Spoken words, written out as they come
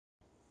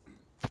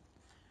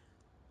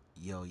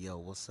Yo,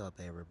 what's up,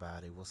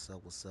 everybody? What's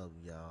up,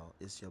 y'all?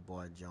 It's your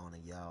boy Jonah,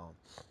 y'all,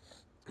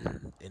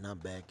 and I'm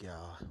back,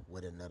 y'all,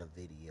 with another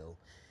video,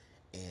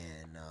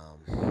 and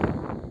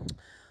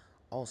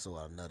also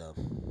another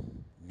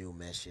new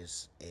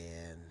message.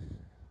 And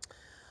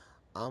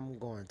I'm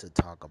going to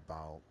talk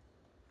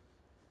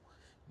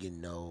you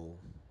know,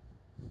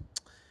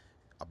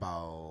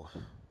 about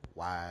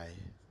why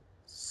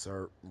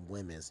certain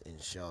women's in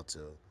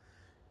shelter,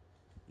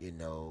 you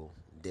know,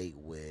 date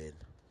with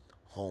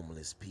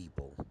homeless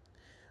people.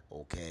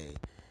 Okay,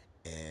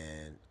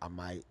 and I'm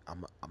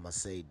gonna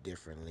say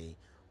differently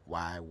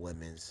why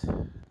women's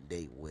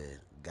date with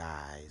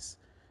guys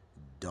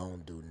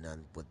don't do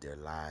nothing with their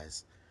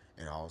lives,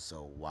 and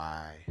also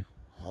why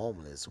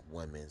homeless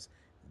women's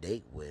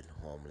date with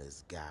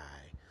homeless guy.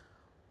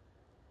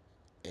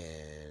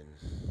 And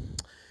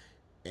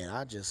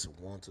I just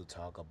want to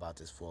talk about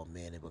this for a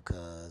minute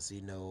because I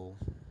know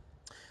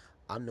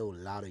a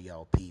lot of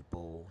y'all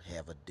people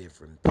have a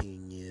different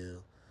opinion.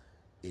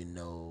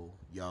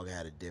 Y'all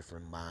got a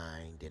different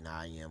mind than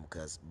I am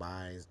because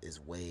mine is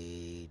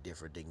way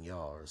different than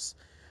yours.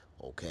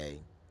 Okay.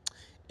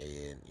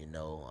 And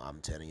I'm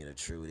telling you the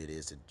truth. It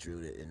is the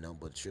truth and nothing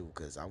but truth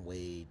because I'm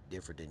way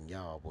different than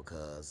y'all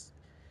because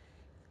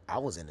I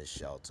was in a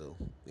shelter,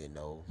 you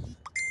know,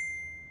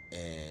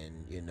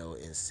 and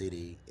in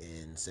city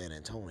in San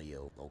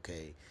Antonio,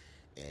 okay,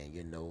 and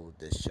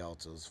the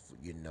shelters,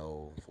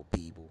 for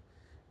people,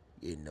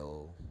 you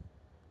know,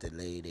 to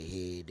lay their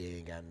head, they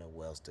ain't got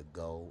nowhere else to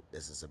go.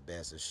 This is the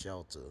best of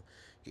shelter.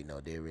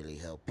 They really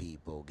help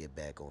people get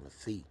back on the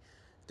feet.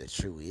 The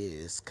truth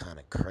is, it's kind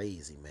of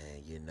crazy,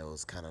 man.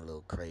 It's kind of a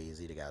little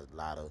crazy. They got a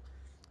lot of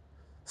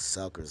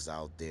suckers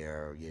out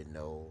there,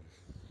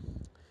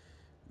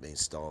 they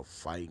start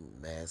fighting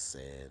mess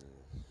and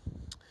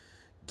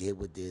get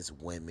with this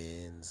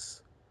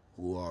women's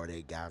who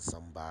already got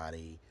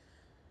somebody.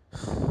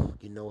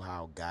 You know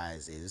how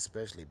guys is,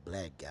 especially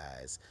black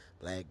guys.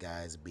 Black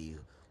guys be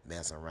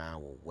messing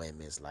around with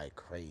women's like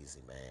crazy,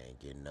 man.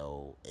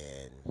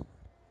 And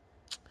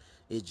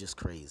it's just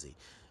crazy.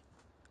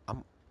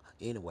 I'm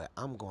Anyway.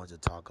 I'm going to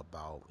talk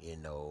about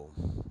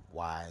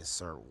why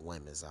certain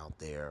women's out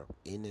there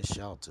in the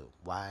shelter.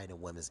 Why the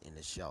women's in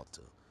the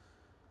shelter?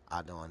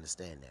 I don't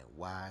understand that.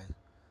 Why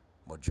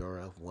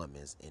majority of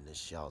women's in the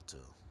shelter?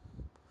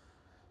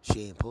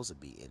 She ain't supposed to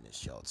be in the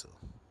shelter.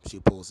 She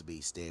supposed to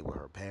be staying with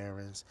her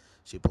parents.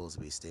 She supposed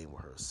to be staying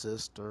with her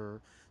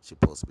sister. She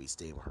supposed to be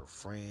staying with her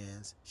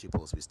friends. She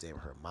supposed to be staying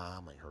with her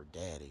mom and her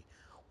daddy.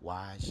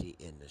 Why is she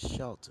in the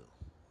shelter?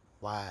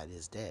 Why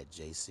is that,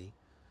 JC?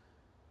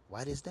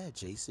 Why is that,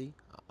 JC?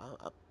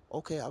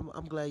 Okay,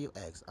 I'm glad you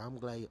asked. I'm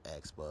glad you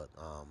asked. But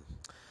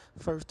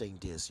first thing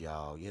this,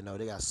 y'all.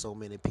 They got so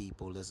many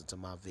people listen to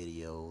my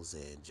videos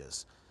and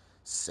just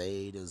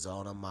say this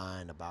on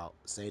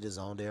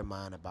their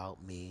mind about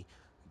me.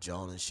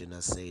 Jonah shouldn't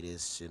have say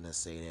this, shouldn't have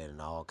say that, and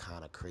all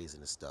kind of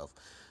craziness stuff.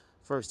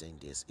 First thing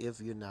this,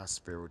 if you're not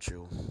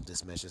spiritual,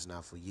 this message is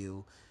not for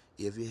you.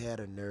 If you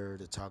had a nerve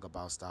to talk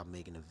about stop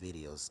making the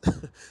videos,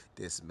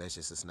 this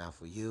message is not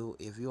for you.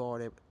 If you are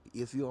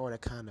the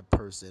kind of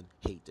person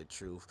hate the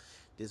truth,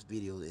 this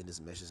video and this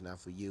message is not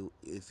for you.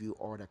 If you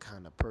are the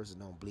kind of person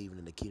don't believe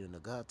in the kingdom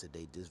of God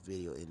today, this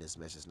video and this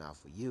message is not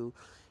for you.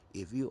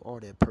 If you are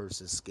that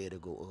person scared to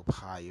go up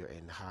higher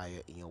and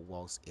higher in your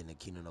walks in the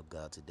kingdom of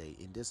God today,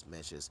 in this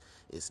message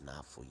is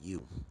not for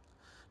you.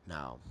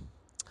 Now,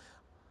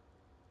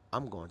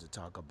 I'm going to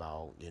talk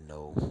about,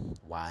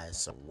 why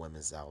some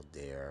women's out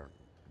there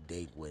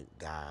date with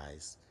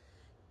guys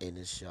in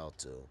the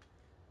shelter,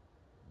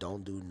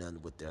 don't do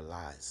nothing with their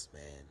lives,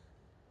 man.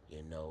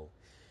 You know,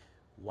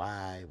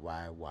 why?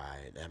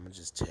 And I'm gonna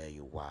just tell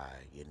you why,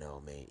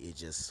 man. It's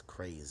just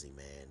crazy,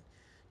 man.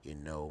 You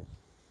know,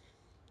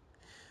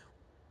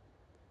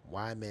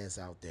 why man's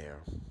out there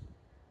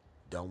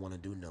don't want to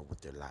do nothing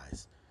with their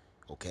lives.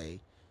 Okay?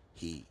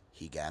 He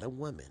got a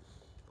woman.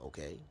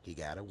 Okay? He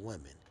got a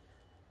woman.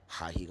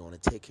 How he gonna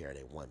take care of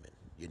that woman?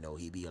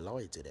 He be a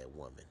lawyer to that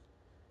woman.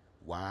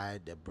 Why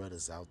the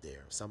brothers out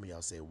there? Some of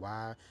y'all say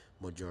why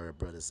majority of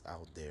brothers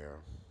out there,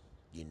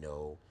 you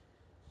know,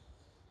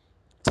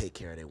 take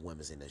care of their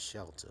women's in the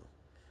shelter.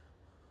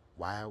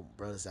 Why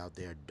brothers out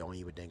there don't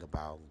even think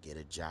about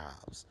getting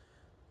jobs?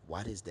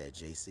 What is that,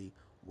 JC?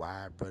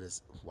 Why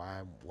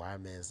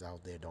men's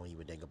out there don't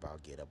even think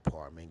about get an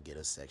apartment, get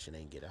a section,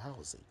 and get a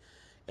housing?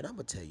 And I'm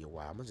gonna tell you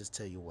why. I'm gonna just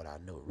tell you what I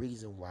know.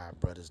 Reason why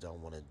brothers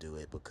don't want to do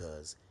it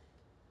because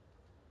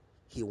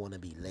he want to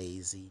be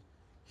lazy.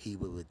 He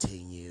will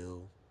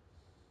continue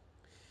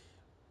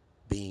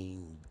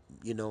being,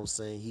 what I'm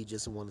saying? He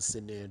just want to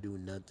sit there and do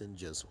nothing,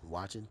 just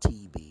watching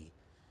TV,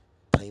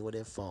 playing with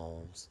their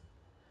phones,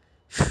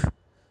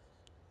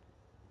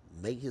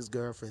 make his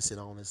girlfriend sit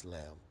on his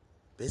lap.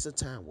 Spend some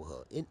time with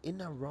her. Ain't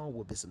nothing wrong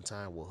with spending some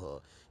time with her.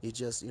 It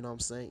just, what I'm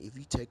saying? If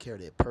you take care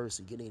of that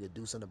person, you need to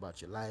do something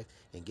about your life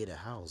and get a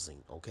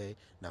housing, okay?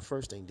 Now,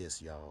 first thing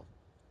this, y'all.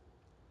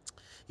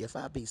 If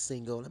I be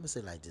single, let me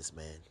say it like this,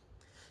 man.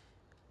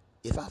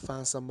 If I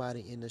find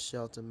somebody in the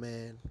shelter,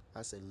 man,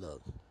 I say,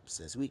 look,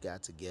 since we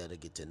got together,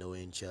 get to know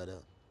each other,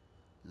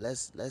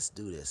 let's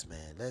do this,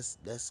 man.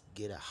 Let's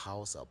get a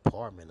house,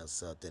 apartment, or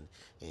something,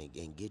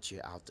 and get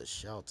you out the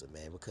shelter,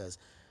 man. Because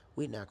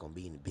we're not gonna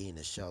be in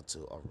the shelter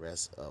the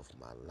rest of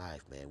my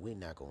life, man. We're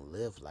not gonna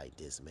live like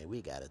this, man.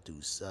 We gotta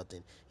do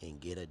something and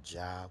get a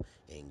job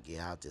and get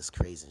out this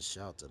crazy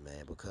shelter,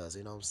 man. Because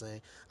you know what I'm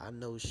saying. I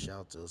know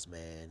shelters,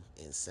 man,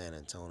 in San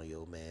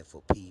Antonio, man,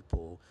 for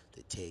people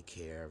to take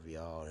care of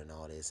y'all and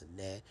all this and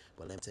that.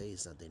 But let me tell you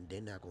something. They're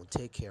not gonna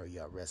take care of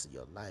y'all the rest of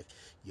your life.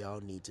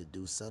 Y'all need to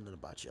do something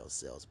about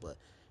yourselves. But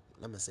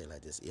let me say it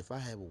like this: if I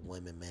have a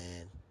woman,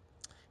 man,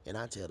 and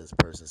I tell this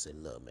person, say,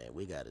 look, man,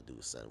 we got to do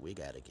something. We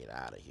got to get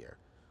out of here.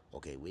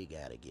 Okay, we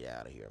got to get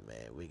out of here,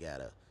 man. We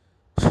got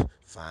to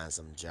find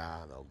some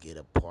job or get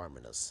an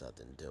apartment or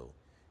something to do.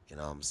 You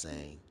know what I'm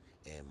saying?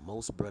 And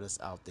most brothers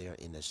out there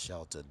in the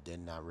shelter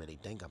did not really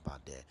think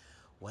about that.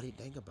 What they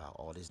think about?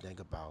 All this think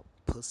about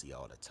pussy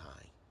all the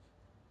time.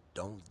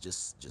 Don't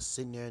just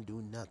sitting there and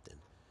do nothing.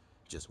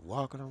 Just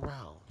walking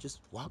around,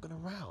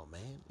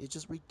 man. It's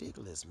just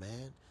ridiculous,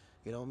 man.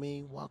 You know what I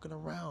mean? Walking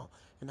around,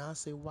 and I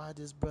say, why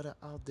this brother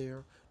out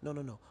there? No,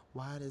 no, no.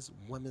 Why this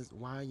women's?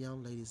 Why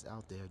young ladies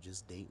out there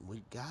just dating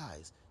with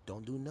guys?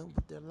 Don't do nothing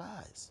with their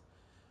lives.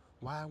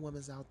 Why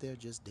women's out there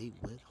just date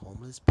with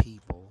homeless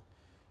people?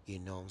 You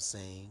know what I'm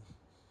saying?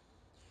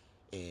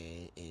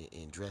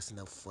 And dressing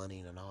up funny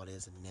and all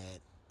this and that,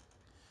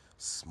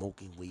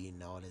 smoking weed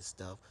and all this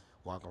stuff,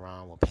 walking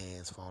around with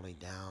pants falling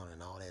down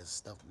and all that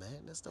stuff,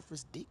 man. That stuff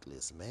is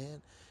ridiculous,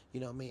 man.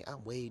 You know what I mean?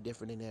 I'm way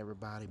different than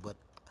everybody, but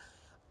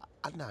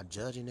I'm not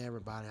judging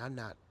everybody. I'm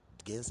not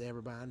against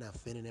everybody. I'm not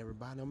offending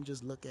everybody. I'm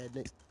just look at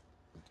it,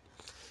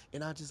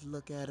 and I just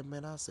look at him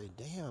and I say,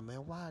 damn,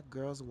 man, why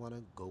girls want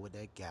to go with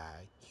that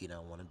guy? He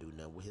don't want to do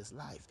nothing with his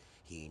life.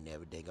 He ain't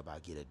never think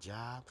about get a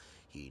job.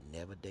 He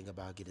never think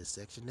about get a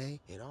Section A,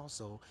 and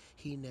also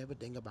he never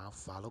think about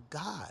follow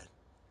God.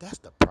 That's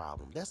the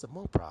problem. That's the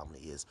more problem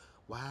is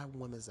why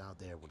women's out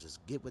there will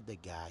just get with the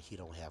guy he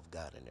don't have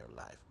God in their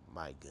life.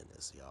 My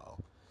goodness, y'all.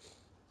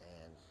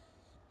 And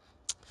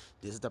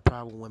this is the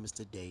problem with women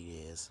today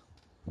is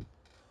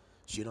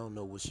she don't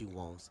know what she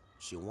wants.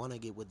 She want to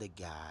get with the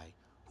guy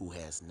who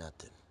has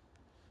nothing,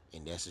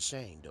 and that's a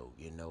shame, though.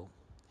 You know.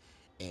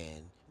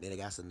 And then they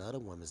got some other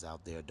women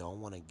out there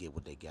don't want to get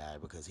with the guy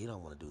because he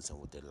don't want to do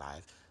something with their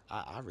life.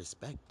 I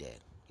respect that.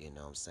 You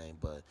know what I'm saying?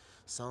 But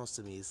sounds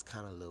to me it's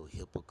kind of a little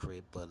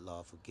hypocrite. But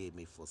Lord forgive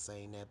me for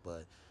saying that.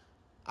 But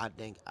I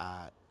think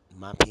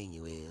my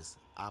opinion is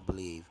I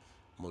believe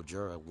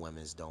majority of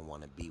women don't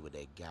want to be with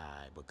that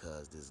guy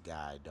because this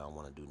guy don't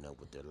want to do nothing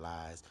with their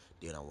lives.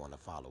 They don't want to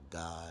follow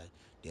God.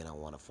 They don't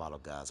want to follow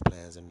God's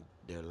plans in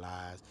their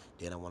lives.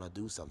 They don't want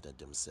to do something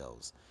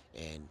themselves.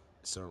 And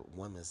certain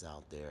women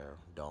out there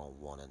don't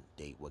want to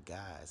date with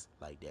guys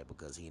like that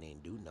because he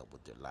ain't do nothing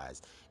with their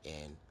lives.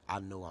 And I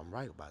know I'm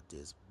right about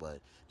this, but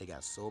they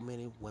got so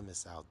many women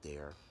out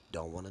there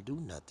don't want to do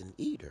nothing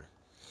either.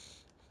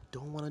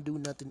 Don't want to do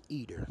nothing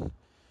either.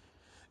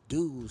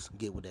 Dudes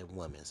get with that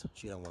woman.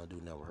 She don't want to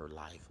do nothing with her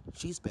life.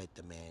 She expect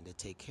the man to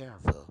take care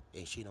of her,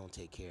 and she don't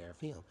take care of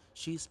him.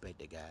 She expect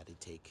the guy to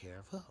take care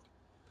of her.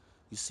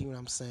 You see what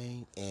I'm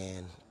saying?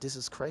 And this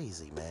is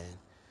crazy, man.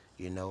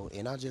 You know,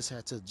 and I just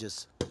had to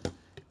just,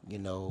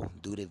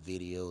 do the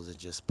videos and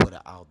just put it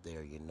out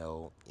there,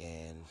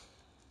 and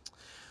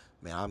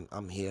man,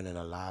 I'm here in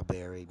the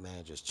library,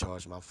 man. Just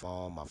charge my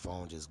phone. My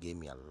phone just gave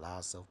me a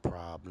lots of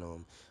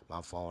problem.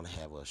 My phone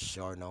have a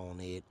short on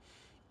it,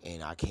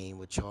 and I came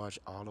with charge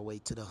all the way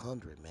to the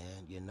 100,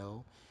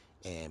 man.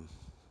 And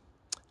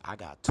I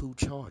got two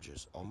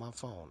chargers on my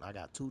phone. I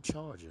got two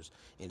chargers,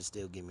 and it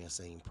still give me the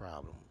same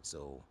problem.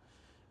 So,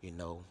 you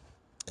know,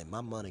 and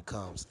my money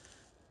comes.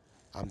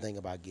 I'm thinking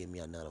about getting me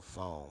another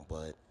phone,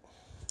 but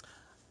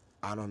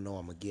I don't know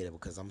I'm gonna get it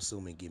because I'm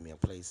assuming give me a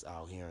place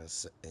out here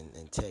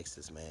in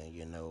Texas, man.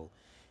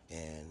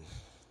 And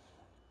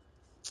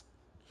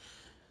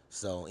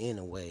so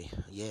anyway,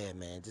 yeah,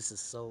 man, this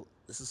is so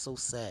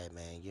sad,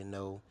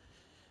 man.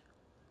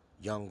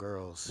 Young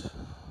girls,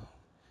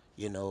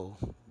 you know,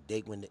 they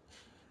when they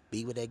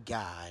be with that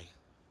guy,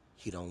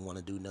 he don't want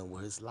to do nothing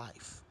with his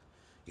life.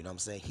 You know what I'm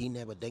saying? He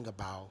never think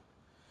about,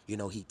 he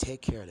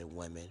take care of the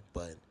women,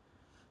 but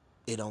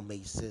it don't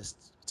make sense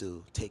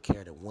to take care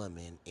of the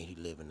women and he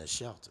live in a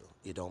shelter.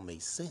 It don't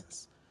make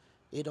sense.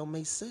 It don't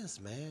make sense,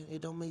 man.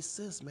 It don't make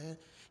sense, man.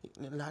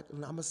 Like, I'm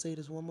gonna say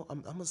this one more.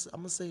 I'm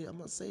gonna say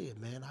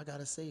it, man. I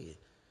gotta say it.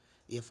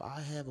 If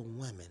I have a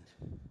woman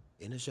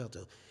in a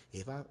shelter,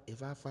 if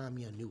I find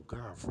me a new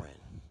girlfriend,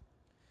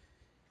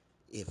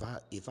 if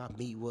I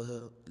meet with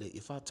her, like,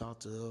 if I talk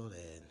to her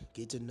and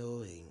get to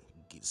know and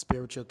get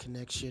spiritual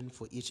connection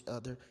for each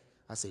other,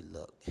 I say,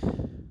 look,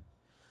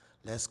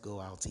 let's go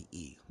out to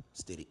eat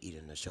instead of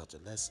eating in the shelter.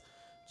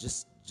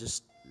 Just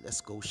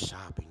let's go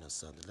shopping or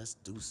something. Let's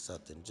do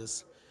something.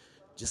 Just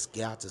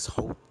get out this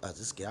hope.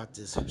 Just get out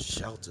this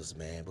shelters,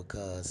 man.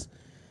 Because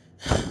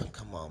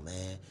come on,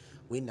 man.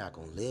 we're not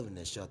gonna live in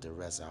this shelter the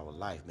rest of our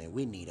life, man.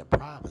 We need a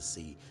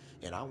privacy.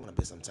 And I wanna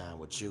spend some time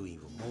with you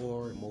even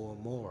more and more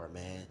and more,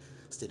 man.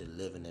 Instead of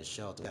living in this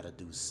shelter, gotta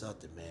do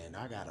something, man.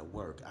 I gotta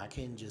work. I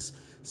can't just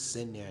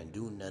sit there and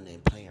do nothing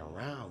and play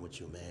around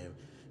with you, man.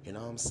 You know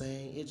what I'm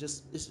saying? It's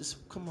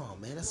just come on,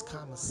 man. That's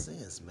common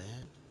sense, man.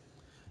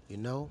 You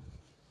know?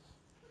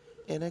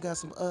 And they got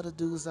some other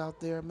dudes out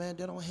there, man,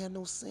 they don't have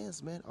no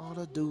sense, man. All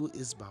they do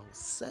is about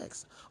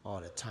sex all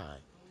the time.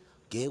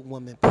 Get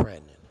women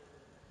pregnant.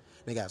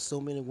 They got so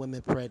many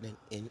women pregnant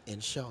in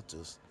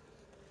shelters,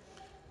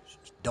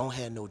 don't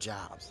have no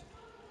jobs.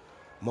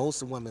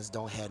 Most women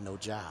don't have no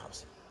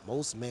jobs.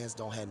 Most men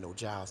don't have no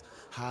jobs.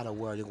 How in the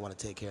world you want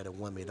to take care of the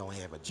women that don't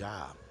have a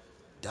job?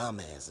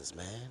 Dumbasses,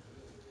 man.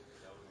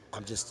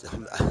 I'm just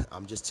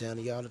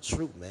telling y'all the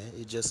truth, man.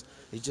 It's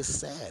just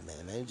sad,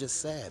 man. It's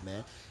just sad,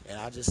 man. And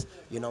I just,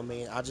 you know what I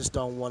mean? I just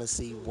don't want to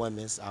see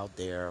women's out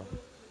there,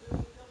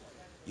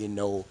 you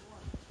know,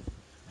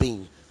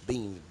 being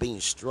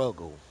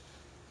struggle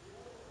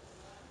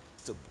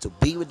to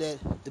be with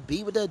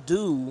that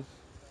dude,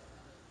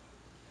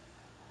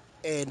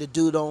 and the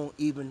dude don't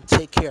even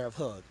take care of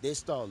her. They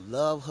start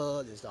love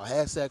her, they start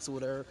have sex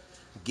with her,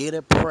 get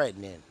her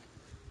pregnant,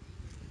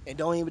 and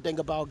don't even think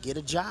about get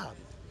a job.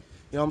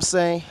 You know what I'm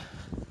saying?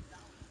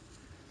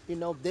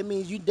 That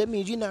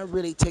means you're not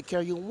really take care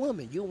of your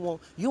woman. You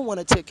want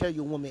to take care of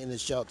your woman in the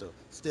shelter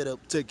instead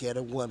of take care of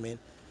the woman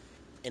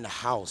in the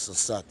house or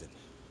something.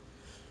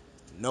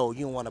 No,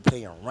 you want to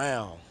play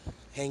around,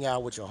 hang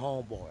out with your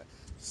homeboy,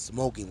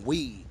 smoking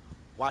weed,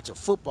 watch a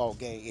football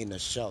game in the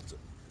shelter.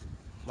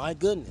 My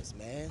goodness,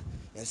 man.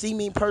 And see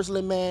me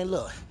personally, man,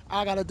 look,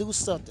 I gotta do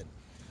something.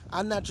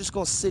 I'm not just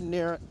gonna sit in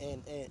there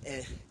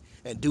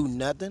and do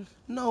nothing.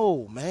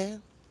 No,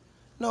 man.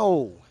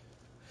 No.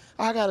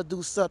 I gotta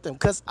do something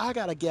because I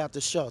gotta get out the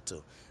shelter.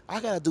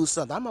 I gotta do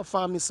something. I'm gonna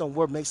find me some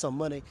work, make some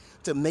money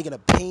to making a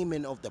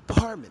payment of the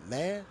apartment,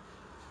 man.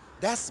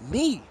 That's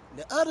me.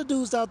 The other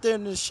dudes out there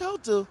in the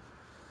shelter,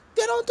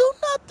 they don't do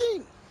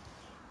nothing.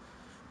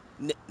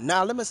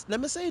 Now let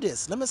me say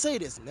this. Let me say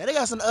this. Now they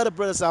got some other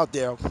brothers out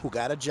there who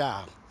got a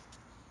job.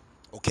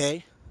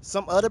 Okay?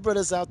 Some other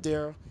brothers out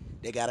there,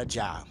 they got a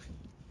job.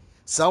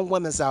 Some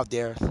women's out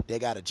there, they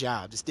got a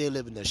job. They still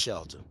live in their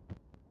shelter.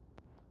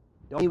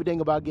 Don't even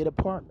think about get an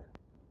apartment.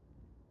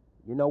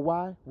 You know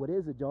why? What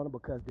is it, Jonah?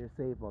 Because they're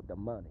saving up the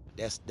money.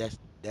 That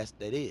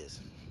is.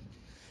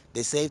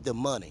 They save the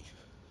money.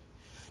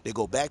 They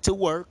go back to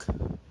work.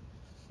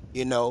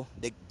 You know,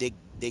 they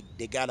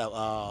got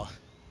a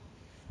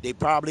they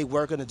probably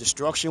work in the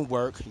destruction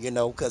work. You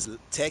know, because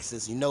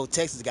Texas,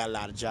 Texas got a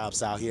lot of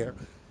jobs out here.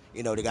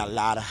 They got a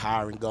lot of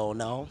hiring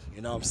going on.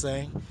 You know what I'm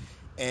saying?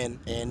 And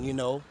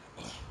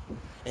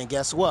and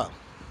guess what?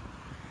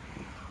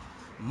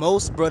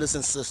 Most brothers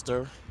and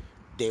sisters,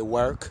 they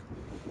work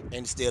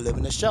and still live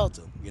in a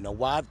shelter. You know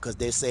why? Because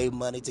they save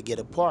money to get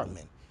an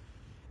apartment.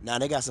 Now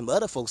they got some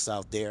other folks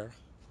out there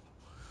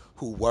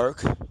who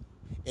work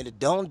and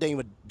don't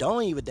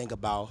even think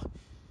about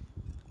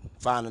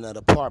finding an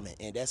apartment,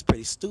 and that's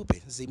pretty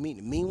stupid. See,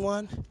 me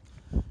one.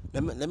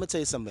 Let me tell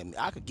you something.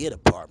 I could get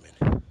an apartment.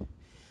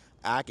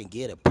 I can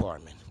get an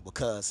apartment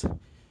because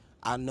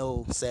I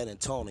know San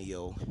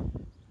Antonio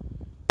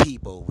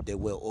people that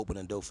will open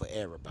the door for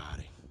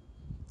everybody.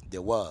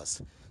 There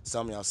was.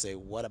 Some of y'all say,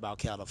 what about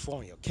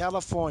California?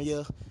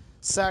 California,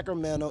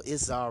 Sacramento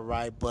is all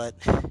right, but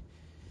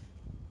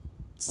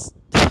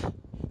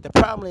the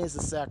problem is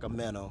in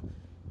Sacramento,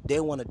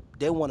 they want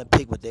to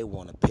pick what they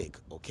want to pick,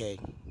 okay?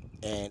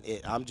 And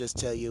I'm just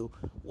tell you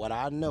what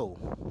I know.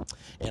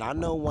 And I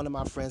know one of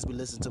my friends be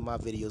listening to my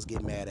videos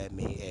get mad at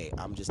me. Hey,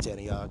 I'm just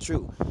telling y'all the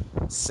truth.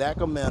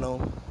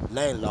 Sacramento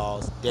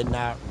landlords, they're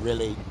not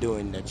really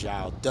doing the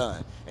job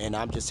done. And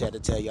I'm just had to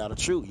tell y'all the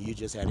truth. You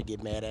just had to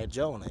get mad at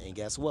Jonah. And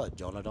guess what?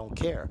 Jonah don't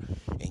care.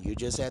 And you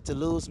just had to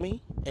lose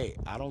me. Hey,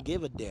 I don't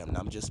give a damn.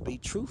 I'm just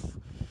speak truth.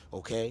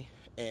 Okay?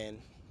 And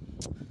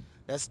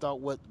let's start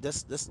with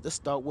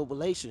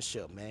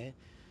relationship, man.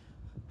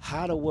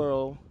 How the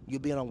world you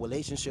be in a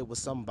relationship with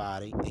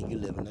somebody and you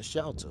live in a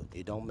shelter?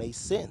 It don't make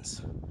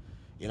sense.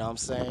 You know what I'm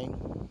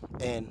saying?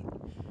 And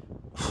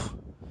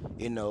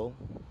you know,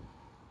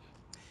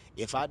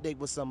 if I date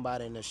with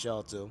somebody in a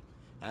shelter,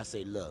 I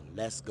say, look,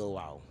 let's go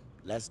out.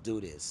 Let's do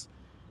this.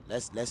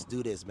 Let's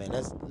do this, man.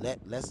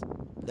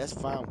 Let's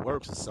find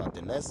works or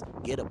something. Let's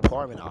get an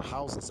apartment or a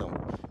house or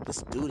something.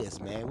 Let's do this,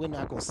 man. We're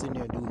not gonna sit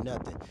there and do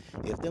nothing.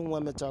 If them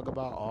women talk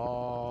about,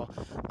 oh,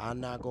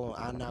 I'm not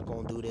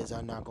gonna do this,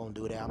 I'm not gonna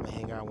do that, I'm gonna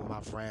hang out with my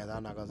friends,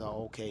 I'm not gonna say,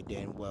 okay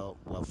then, well,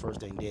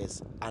 first thing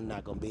is, I'm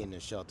not gonna be in the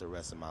shelter the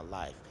rest of my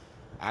life.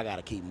 I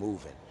gotta keep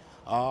moving.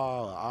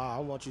 I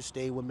want you to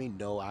stay with me.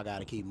 No, I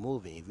gotta keep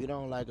moving. If you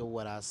don't like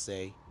what I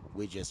say,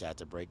 we just have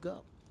to break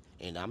up.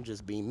 And I'm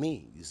just being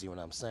me. You see what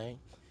I'm saying?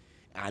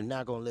 I'm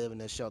not gonna live in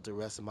that shelter the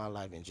rest of my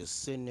life and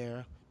just sitting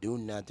there, do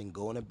nothing,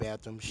 go in the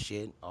bathroom,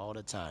 shit all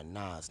the time.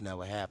 Nah, it's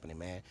never happening,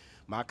 man.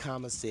 My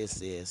common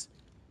sense is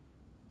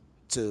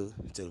to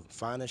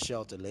find a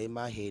shelter, lay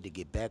my head, to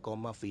get back on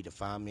my feet, to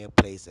find me a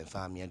place and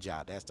find me a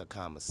job. That's the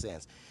common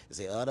sense. You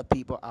see, other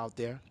people out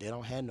there, they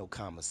don't have no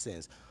common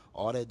sense.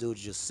 All they do is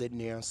just sit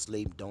there and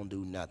sleep, don't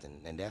do nothing,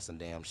 and that's a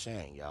damn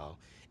shame, y'all.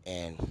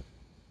 And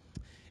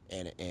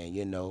and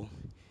you know,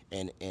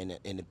 and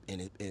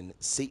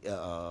see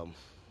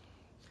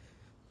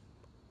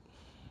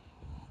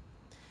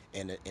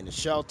in the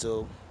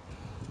shelter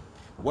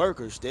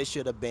workers, they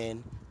should have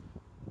been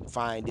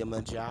find them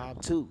a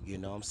job too. You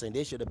know what I'm saying?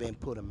 They should have been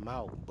put them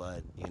out,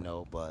 but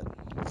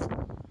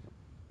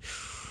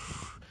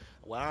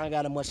well, I ain't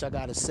got much I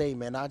gotta say,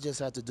 man. I just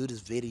have to do this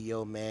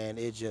video, man.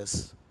 It's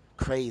just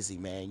crazy,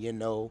 man.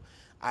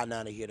 I'm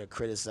not here to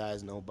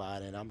criticize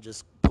nobody, and I'm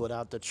just put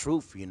out the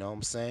truth. You know what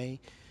I'm saying?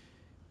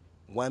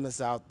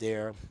 Women's out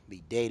there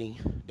be dating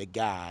the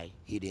guy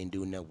he didn't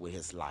do nothing with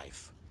his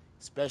life,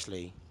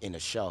 especially in a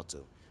shelter.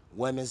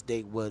 Women's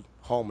date with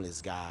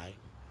homeless guy,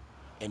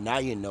 and now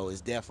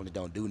it's definitely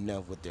don't do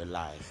nothing with their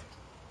life.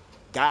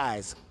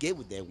 Guys get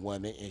with that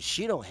woman, and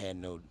she don't had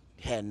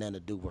nothing to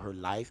do with her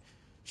life.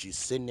 She's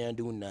sitting there and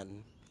doing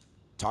nothing,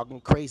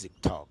 talking crazy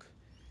talk,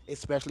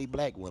 especially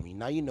black women.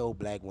 Now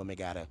black women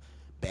got a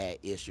bad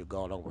issue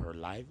going over her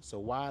life. So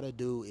why the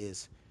dude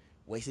is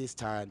waste his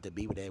time to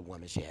be with that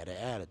woman? She had an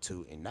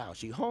attitude, and now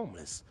she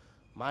homeless.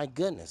 My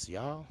goodness,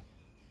 y'all.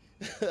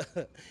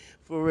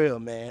 For real,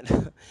 man.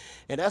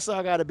 And that's all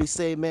I gotta be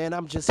saying, man.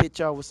 I'm just hit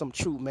y'all with some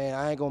truth, man.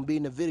 I ain't gonna be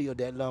in the video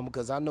that long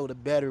because I know the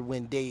better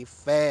when they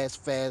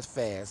fast, fast,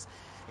 fast.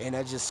 And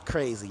that's just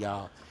crazy,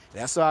 y'all.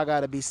 That's all I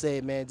gotta be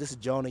saying, man. This is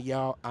Jonah,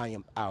 y'all. I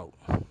am out.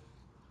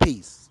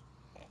 Peace.